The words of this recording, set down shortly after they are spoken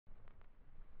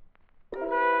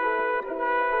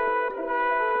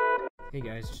Hey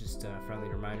guys, just a friendly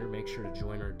reminder, make sure to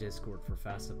join our Discord for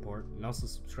fast support and also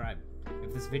subscribe.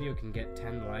 If this video can get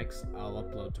 10 likes, I'll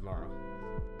upload tomorrow.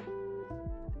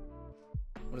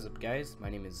 What is up guys, my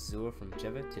name is Zua from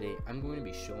Jeva. Today I'm going to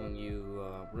be showing you,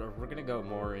 we're going to go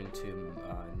more into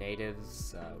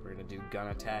natives, we're going to do gun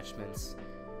attachments,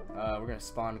 we're going to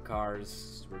spawn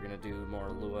cars, we're going to do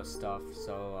more Lua stuff,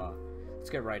 so let's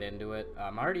get right into it.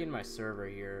 I'm already in my server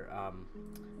here.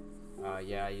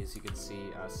 Yeah, as you can see,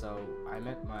 so I'm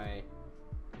at my,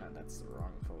 that's the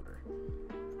wrong folder,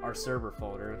 our server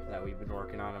folder that we've been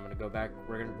working on. I'm gonna go back,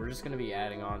 we're just gonna be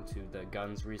adding on to the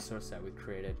guns resource that we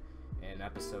created in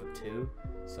episode 2.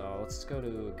 So let's just go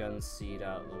to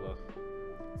gunc.lua,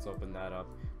 let's open that up.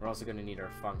 We're also gonna need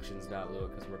our functions.lua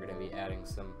because we're gonna be adding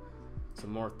some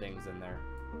more things in there.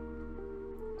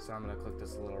 So I'm gonna click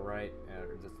this little right,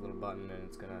 or this little button, and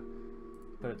it's gonna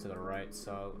put it to the right.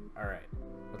 So alright,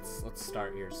 let's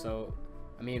start here. So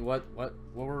I mean, what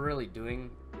we're really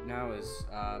doing now is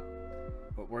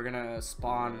we're gonna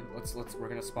spawn, we're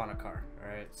gonna spawn a car.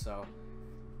 Alright, so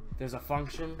there's a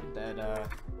function that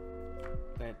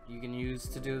that you can use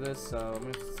to do this. So I'm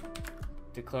gonna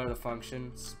declare the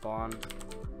function spawn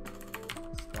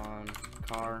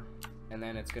car, and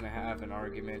then it's gonna have an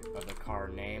argument of the car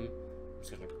name. I'm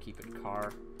just gonna keep it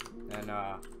car, and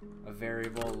a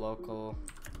variable local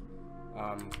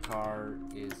car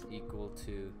is equal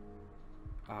to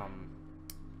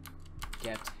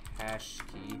get hash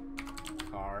key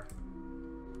car,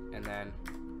 and then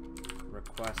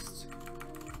request,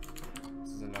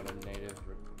 this is another native,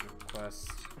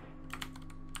 request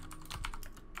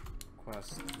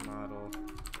model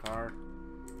car,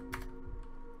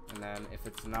 and then if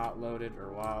it's not loaded,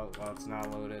 or while it's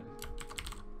not loaded,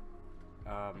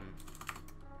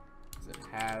 it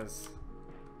has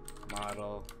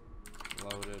model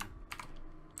loaded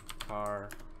car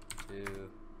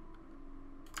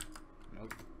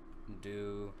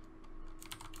do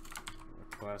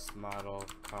request model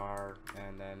car,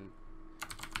 and then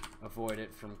avoid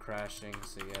it from crashing,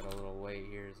 so you add a little wait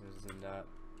here. So this is in dot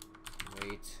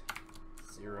wait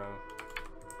 0,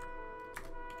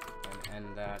 and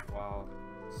end that while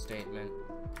statement,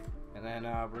 and then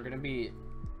we're gonna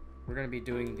be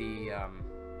doing the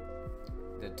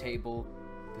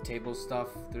table stuff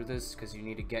through this, because you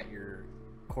need to get your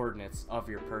coordinates of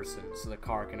your person so the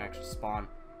car can actually spawn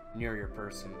near your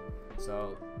person.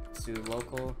 So let's do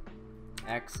local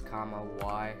x comma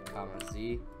y comma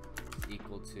z is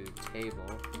equal to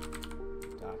table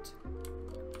dot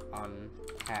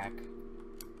unpack.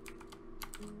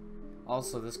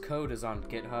 Also, this code is on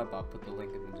GitHub. I'll put the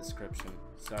link in the description.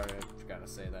 Sorry, I forgot to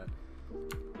say that.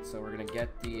 So we're gonna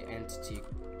get the entity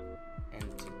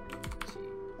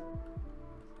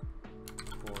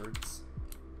chords,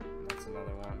 that's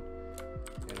another one,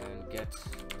 and then get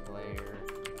player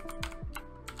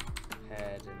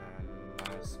head, and then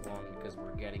 -1 because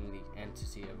we're getting the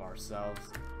entity of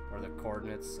ourselves, or the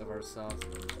coordinates of ourselves.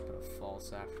 We'll just put a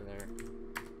false after there,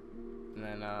 and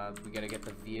then we gotta get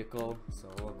the vehicle, so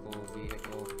local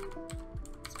vehicle,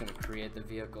 it's gonna create the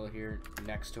vehicle here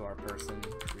next to our person.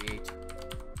 Create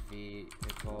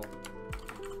vehicle.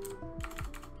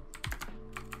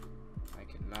 I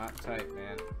cannot type,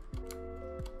 man.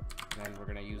 And then we're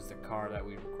gonna use the car that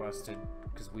we requested,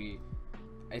 because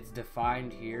it's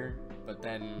defined here, but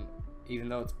then even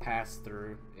though it's passed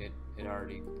through, it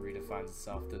already redefines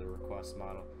itself to the request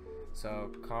model. So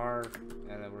car,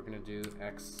 and then we're gonna do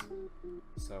x,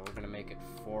 so we're gonna make it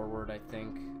forward, I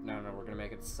think. No, we're gonna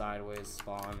make it sideways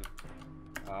spawn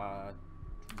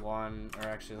 1, or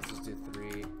actually let's just do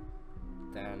 3,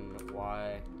 then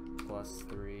y plus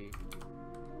 3.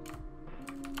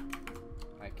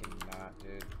 I cannot,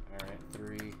 dude. Alright,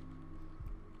 3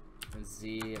 and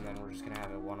z, and then we're just gonna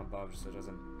have it 1 above so it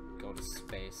doesn't go to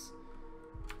space.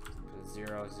 Put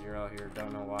 0 0 here.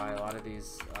 Don't know why. A lot of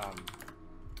these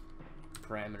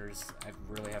parameters, I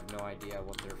really have no idea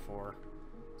what they're for.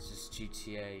 It's just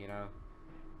GTA, you know.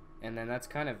 And then that's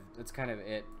kind of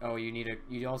it. Oh,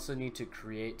 you also need to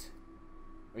create,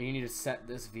 or you need to set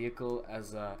this vehicle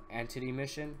as a entity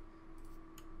mission,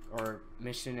 or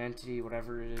mission entity,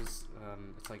 whatever it is.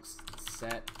 It's like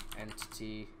set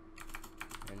entity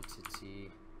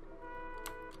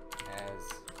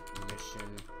as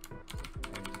mission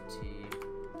entity,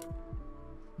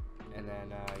 and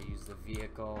then use the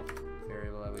vehicle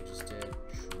variable that we just did,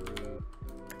 true,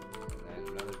 and then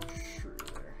another true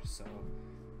there. So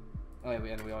oh yeah,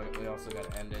 and we also got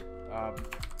to end it.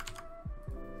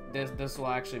 This will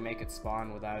actually make it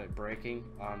spawn without it breaking.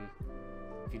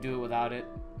 If you do it without it,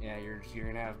 yeah, you're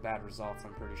gonna have bad results,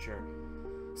 I'm pretty sure.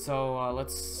 So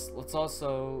let's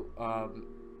also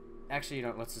actually, you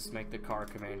know, let's just make the car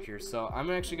command here. So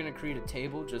I'm actually going to create a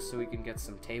table just so we can get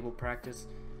some table practice,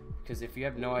 because if you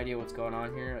have no idea what's going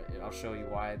on here, I'll show you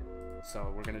why.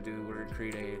 So we're going to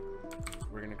create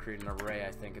an array,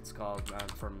 I think it's called,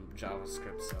 from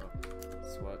JavaScript. So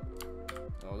that's what,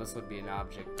 well, this would be an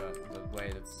object, but the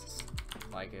way that's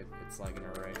like it's like an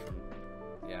array from,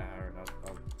 yeah,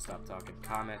 I'll stop talking.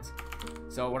 Comment.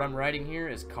 So what I'm writing here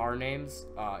is car names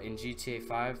in GTA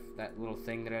 5, that little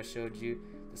thing that I showed you,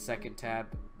 the second tab.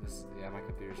 This, yeah, my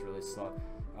computer's really slow.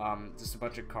 Just a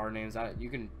bunch of car names. You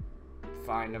can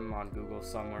find them on Google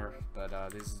somewhere, but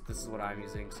this is what I'm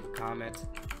using. So comment,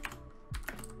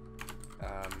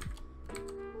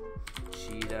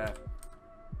 cheetah,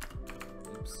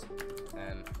 oops,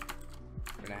 and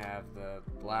we're gonna have the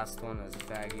last one as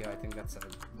Fagio. I think that's a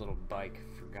little bike.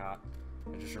 Forgot.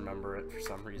 I just remember it for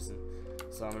some reason.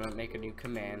 So I'm gonna make a new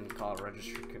command, call it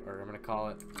register, or I'm gonna call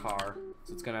it car.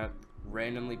 So it's gonna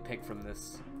randomly pick from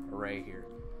this array here.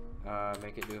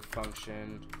 Make it do a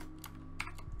function,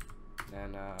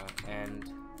 then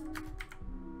end.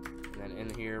 And then in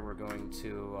here we're gonna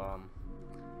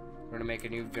make a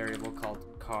new variable called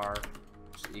car,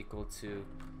 which is equal to,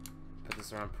 put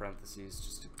this around parentheses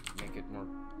just to make it more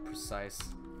precise.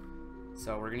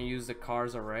 So we're gonna use the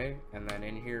cars array, and then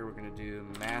in here we're gonna do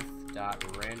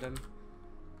math.random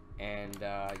and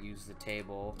use the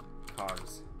table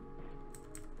cars,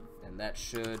 and that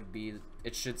should be,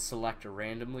 it should select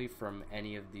randomly from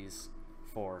any of these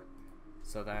four.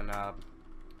 So then what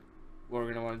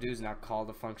we're gonna want to do is now call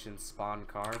the function spawn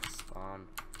car,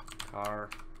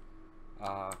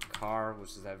 car,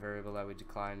 which is that variable that we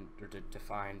defined.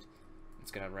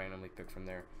 It's gonna randomly pick from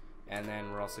there, and then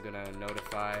we're also gonna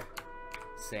notify,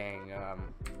 saying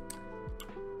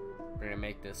we're gonna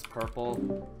make this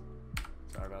purple.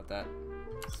 Sorry about that.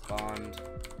 Spawned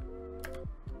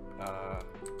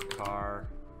car,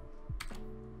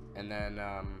 and then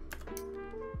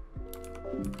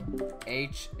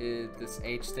H is this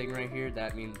H thing right here.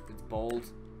 That means it's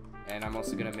bold, and I'm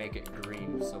also gonna make it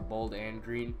green. So bold and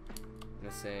green. I'm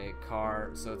gonna say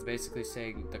car. So it's basically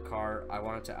saying the car. I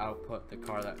want it to output the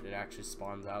car that it actually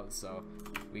spawns out. So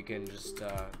we can just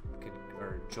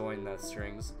or join the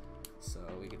strings. So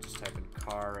we can just type in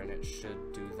car, and it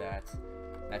should do that.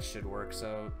 That should work.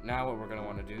 So now what we're gonna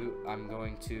want to do, I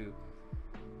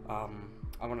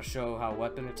want to show how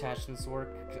weapon attachments work.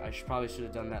 Probably should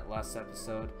have done that last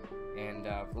episode. And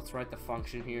let's write the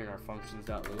function here in our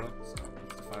functions.lua. So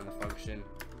let's define the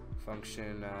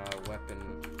function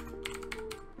weapon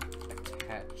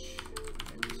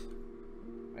attachment.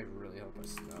 I really hope I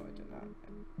did not.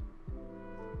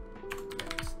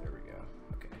 Yes, there we go.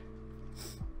 Okay.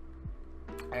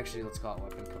 Actually, let's call it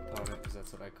weapon component, because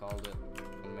that's what I called it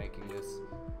when making this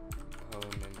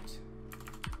component.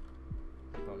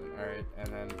 Alright, and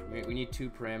then we need two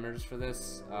parameters for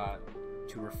this,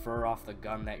 to refer off the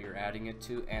gun that you're adding it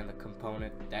to and the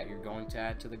component that you're going to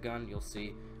add to the gun. You'll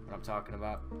see what I'm talking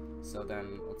about. So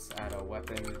then let's add a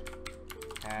weapon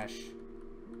hash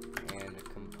and a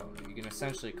component. You can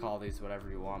essentially call these whatever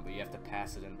you want, but you have to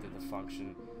pass it in through the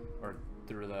function or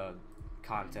through the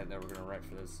content that we're going to write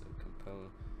for this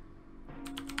component.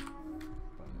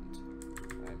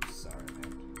 I'm sorry,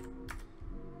 man.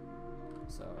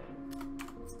 So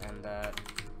and that,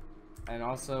 and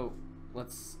also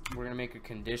we're gonna make a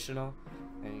conditional,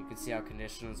 and you can see how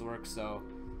conditionals work. So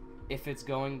if it's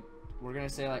going, we're gonna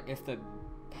say like if the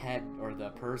head or the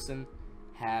person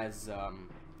has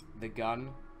the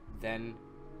gun, then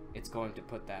it's going to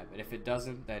put that, but if it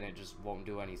doesn't, then it just won't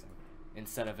do anything,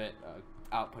 instead of it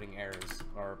outputting errors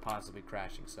or possibly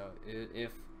crashing. So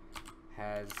if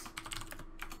has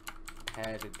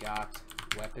head got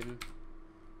weapon,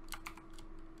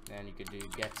 then you could do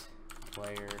get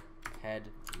player head,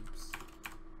 oops,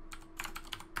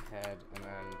 head, and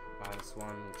then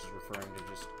 -1, which is referring to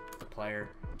just the player.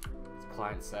 It's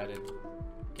client-sided.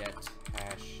 Get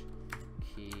hash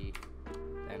key.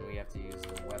 Then we have to use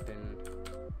the weapon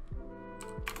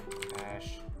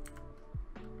hash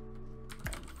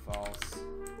and false.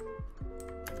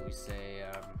 And we say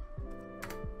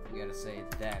we gotta say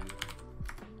then.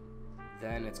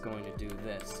 Then it's going to do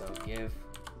this. So give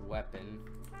weapon.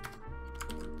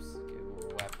 Oops,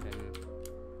 give weapon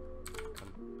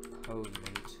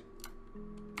component,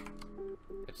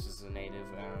 which is a native,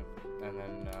 and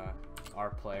then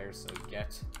our player, so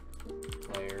get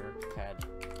player head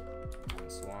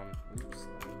 -1, oops,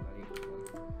 not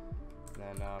equal.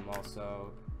 Then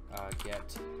also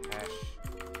get hash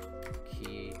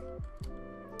key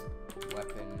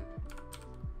weapon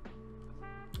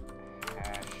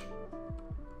hash,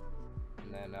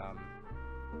 and then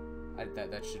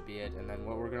that should be it. And then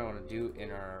what we're gonna want to do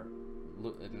in our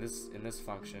in this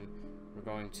function, we're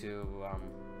going to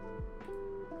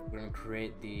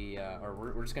create the or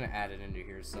we're just gonna add it into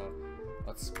here. So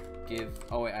let's give.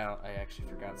 Oh wait, I actually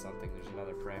forgot something. There's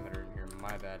another parameter in here.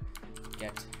 My bad.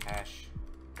 Get hash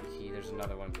key. There's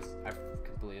another one because I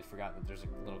completely forgot that there's a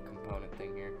little component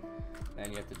thing here.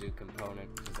 Then you have to do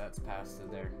component because that's passed to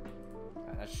there.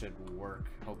 That should work,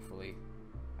 hopefully.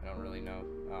 I don't really know.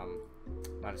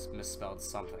 Might have misspelled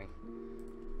something.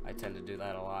 I tend to do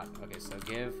that a lot. Okay, so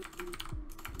give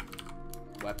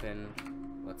weapon.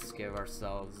 Let's give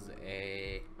ourselves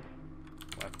a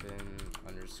weapon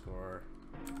underscore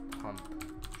pump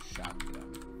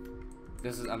shotgun.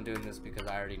 I'm doing this because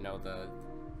I already know the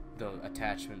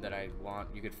attachment that I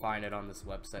want. You could find it on this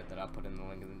website that I'll put in the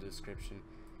link in the description.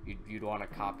 You'd want to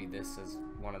copy this as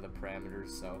one of the parameters.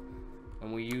 So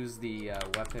when we use the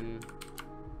weapon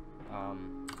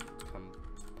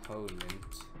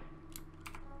component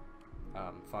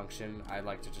function, I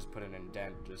like to just put an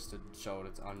indent just to show what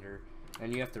it's under.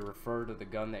 And you have to refer to the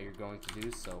gun that you're going to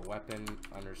do. So weapon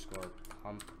underscore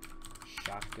pump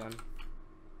shotgun,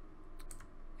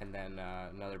 and then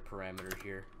another parameter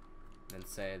here, and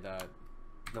say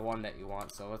the one that you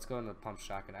want. So let's go into the pump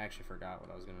shotgun. I actually forgot what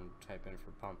I was going to type in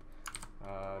for pump.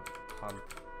 Pump.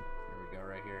 There we go,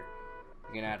 right here.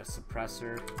 You're gonna add a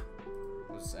suppressor.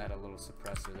 Let's add a little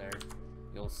suppressor there.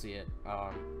 You'll see it.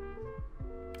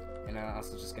 And I'm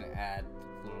also just gonna add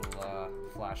a little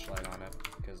flashlight on it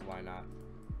because why not?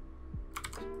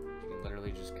 You can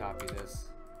literally just copy this,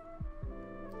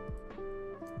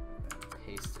 and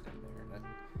paste it in there.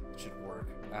 That should work.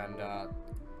 And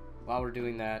while we're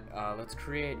doing that, let's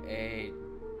create a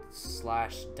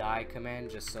 /die command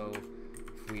just so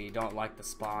if we don't like the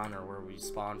spawn or where we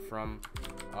spawn from,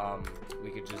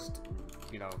 we could just,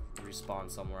 you know, respawn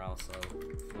somewhere else. So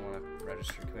if you want to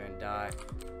register command die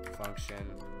function,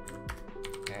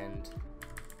 and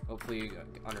hopefully you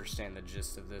understand the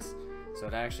gist of this. So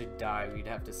to actually die, we'd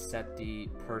have to set the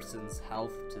person's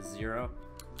health to 0.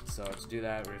 So to do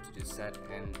that, we have to do set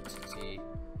entity.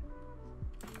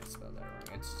 I spelled that wrong.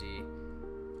 Entity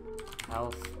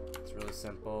health. It's really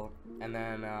simple. And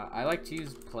then I like to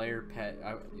use player pet.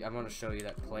 I'm going to show you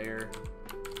that player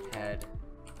head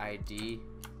ID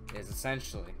is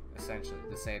essentially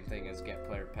the same thing as get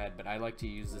player pet, but I like to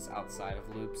use this outside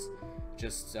of loops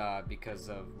just because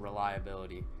of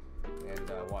reliability and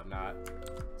whatnot.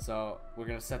 So we're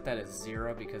gonna set that as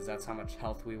 0 because that's how much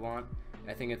health we want.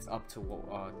 I think it's up to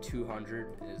 200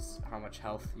 is how much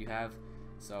health you have.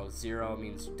 So 0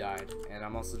 means you died, and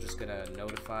I'm also just gonna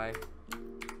notify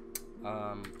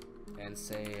and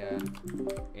say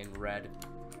in red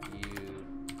you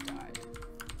died.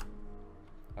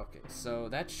 Okay, so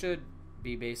that should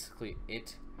be basically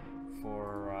it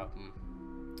for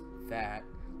that.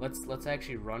 Let's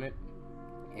actually run it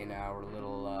in our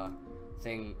little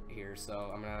thing here.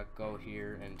 So I'm gonna go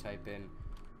here and type in.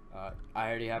 I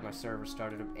already have my server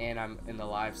started up, and I'm in the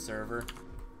live server.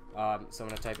 So I'm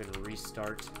gonna type in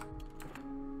restart.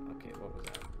 Okay, what was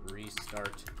that?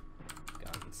 Restart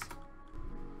guns.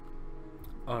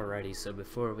 Alrighty, so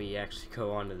before we actually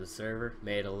go onto the server,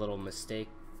 made a little mistake.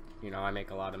 You know, I make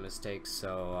a lot of mistakes,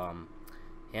 so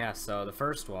yeah, so the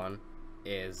first one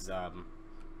is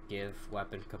give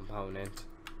weapon component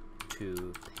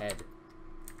to head,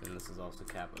 and this is also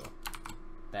capital.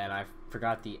 Then I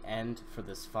forgot the end for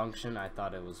this function. I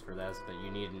thought it was for this, but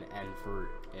you need an end for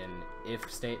an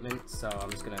if statement, so I'm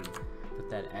just gonna put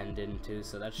that end in too,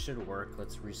 so that should work.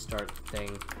 Let's restart the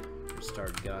thing,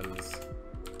 restart guns.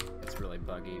 It's really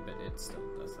buggy, but it still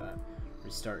does that.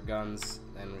 Restart guns,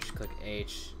 then we should click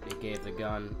H. It gave the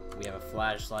gun. We have a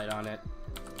flashlight on it.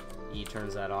 E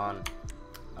turns that on.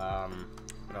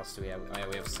 What else do we have? Oh, yeah,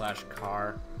 we have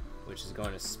 /car, which is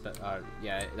going to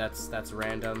yeah, that's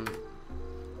random.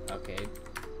 Okay,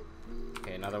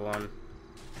 another one.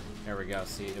 There we go.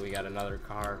 See, we got another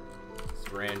car.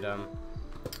 It's random.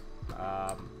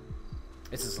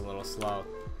 This is a little slow.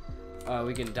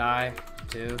 We can die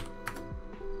too.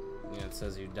 Yeah, it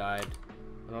says you died.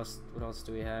 What else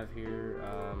do we have here?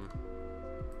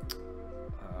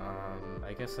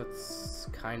 I guess that's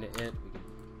kind of it.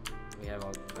 We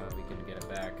can get it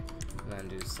back, and then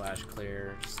do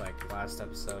 /clear, just like last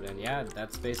episode. And yeah,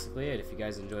 that's basically it. If you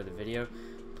guys enjoyed the video,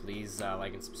 please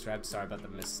like and subscribe. Sorry about the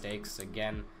mistakes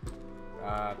again.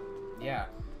 Yeah.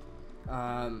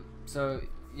 So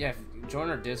yeah, join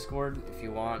our Discord if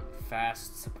you want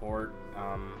fast support.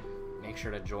 Make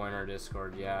sure to join our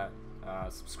Discord. Yeah.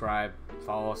 Subscribe,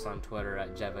 follow us on Twitter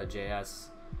at JevaJS,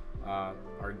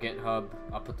 our GitHub.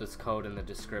 I'll put this code in the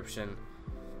description.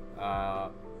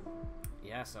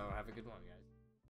 Yeah, so have a good one, guys.